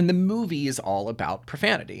profanity. And the movie is all about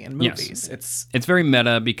profanity in movies. Yes. It's very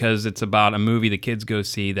meta because it's about a movie the kids go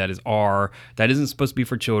see that is R, that isn't supposed to be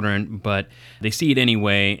for children, but they see it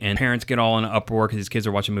anyway, and parents get all in an uproar because these kids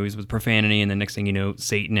are watching movies with profanity, and the next thing you know,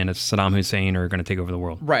 Satan and Saddam Hussein are going to take over the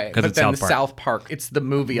world. Right, but then South Park, it's the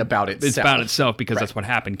movie about itself. It's about itself because that's what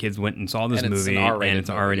happened. Kids went and saw this movie, and it's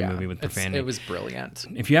an R-rated movie with profanity. It was brilliant.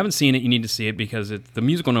 If you haven't seen it, you need to see it because the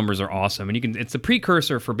musical numbers are awesome, and it's the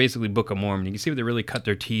precursor for basically Book of Mormon. You can see where they really cut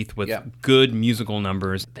their teeth with good musical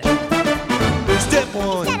numbers. Step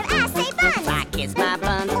 1. Instead of ass, say bun. Black is my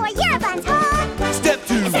bun. Or your bun's hard. Step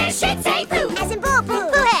 2. Say shit, say poo. As in boo boo.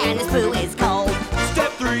 Boo head.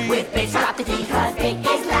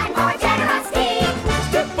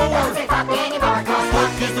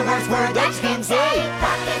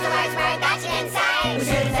 We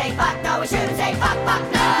shouldn't say fuck, no, we shouldn't say fuck,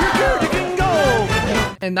 no. You can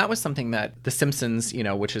go. And that was something that The Simpsons, you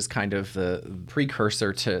know, which is kind of the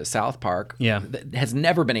precursor to South Park, has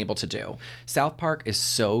never been able to do. South Park is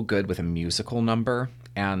so good with a musical number,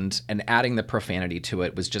 and adding the profanity to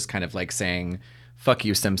it was just kind of like saying, fuck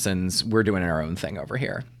you, Simpsons, we're doing our own thing over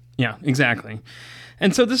here. Yeah, exactly.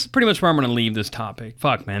 And so this is pretty much where I'm going to leave this topic.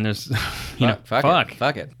 Fuck, man. There's,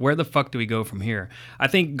 Fuck it. Where the fuck do we go from here? I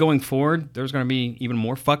think going forward, there's going to be even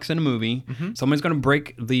more fucks in a movie. Mm-hmm. Somebody's going to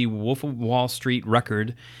break the Wolf of Wall Street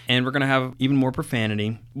record, and we're going to have even more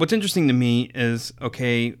profanity. What's interesting to me is,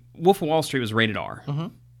 okay, Wolf of Wall Street was rated R. Mm-hmm.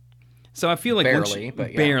 So I feel like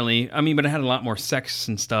barely. I mean, but it had a lot more sex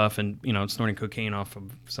and stuff, and snorting cocaine off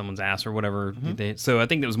of someone's ass or whatever. Mm-hmm. So I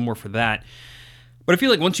think that was more for that. But I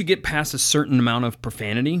feel like once you get past a certain amount of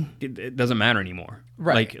profanity, it doesn't matter anymore.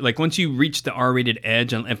 Right. Like once you reach the R-rated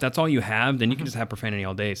edge, and if that's all you have, then you can just have profanity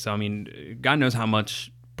all day. So I mean, God knows how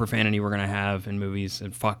much profanity we're going to have in movies,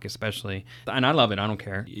 and fuck especially. And I love it. I don't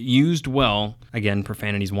care. Used well, again,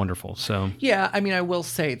 profanity is wonderful. So yeah, I mean, I will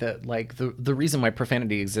say that like the reason why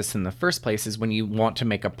profanity exists in the first place is when you want to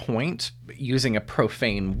make a point, using a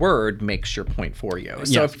profane word makes your point for you.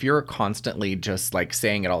 So if you're constantly just like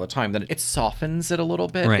saying it all the time, then it softens it a little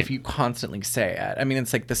bit. Right. If you constantly say it, I mean,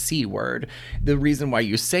 it's like the C word. The reason why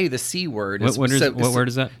you say the C word is what word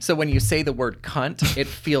is that? So when you say the word cunt, it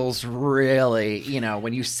feels really,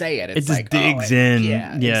 when you say it, it's it just like, digs in.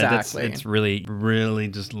 Yeah, exactly. It's really, really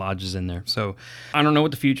just lodges in there. So I don't know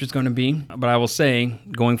what the future is going to be, but I will say,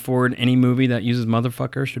 going forward, any movie that uses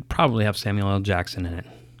motherfucker should probably have Samuel L. Jackson in it.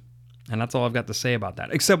 And that's all I've got to say about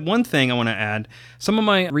that. Except one thing I want to add. Some of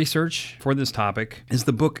my research for this topic is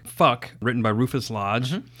the book Fuck, written by Rufus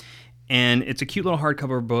Lodge. Mm-hmm. And it's a cute little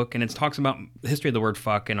hardcover book, and it talks about the history of the word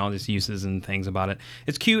fuck and all these uses and things about it.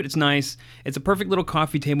 It's cute, it's nice. It's a perfect little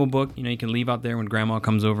coffee table book. You can leave out there when grandma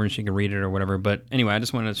comes over and she can read it or whatever. But anyway, I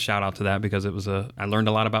just wanted to shout out to that because I learned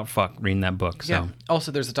a lot about fuck reading that book. So. Yeah.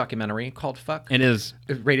 Also, there's a documentary called Fuck. It is.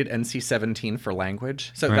 Rated NC-17 for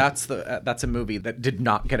language. So right. that's a movie that did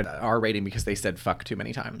not get an R rating because they said fuck too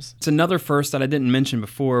many times. It's another first that I didn't mention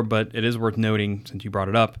before, but it is worth noting, since you brought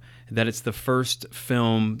it up, that it's the first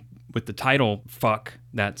film with the title Fuck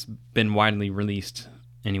that's been widely released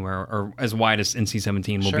anywhere, or as wide as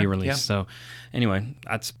NC-17 will be released. Yeah. So anyway,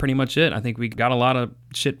 that's pretty much it. I think we got a lot of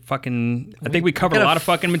shit I think we covered a lot of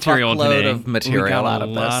fucking material today. Of material we got out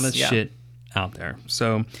of a this. lot of shit out there.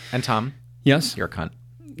 So, and Tom, yes, you're a cunt.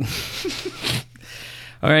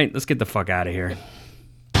 All right, let's get the fuck out of here.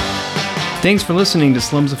 Thanks for listening to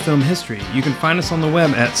Slums of Film History. You can find us on the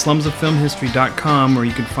web at slumsoffilmhistory.com, where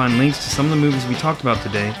you can find links to some of the movies we talked about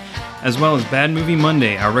today, as well as Bad Movie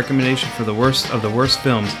Monday, our recommendation for the worst of the worst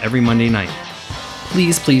films every Monday night.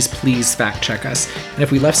 Please, please, please fact check us. And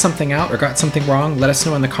if we left something out or got something wrong, let us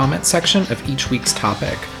know in the comments section of each week's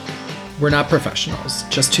topic. We're not professionals,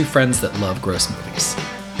 just two friends that love gross movies.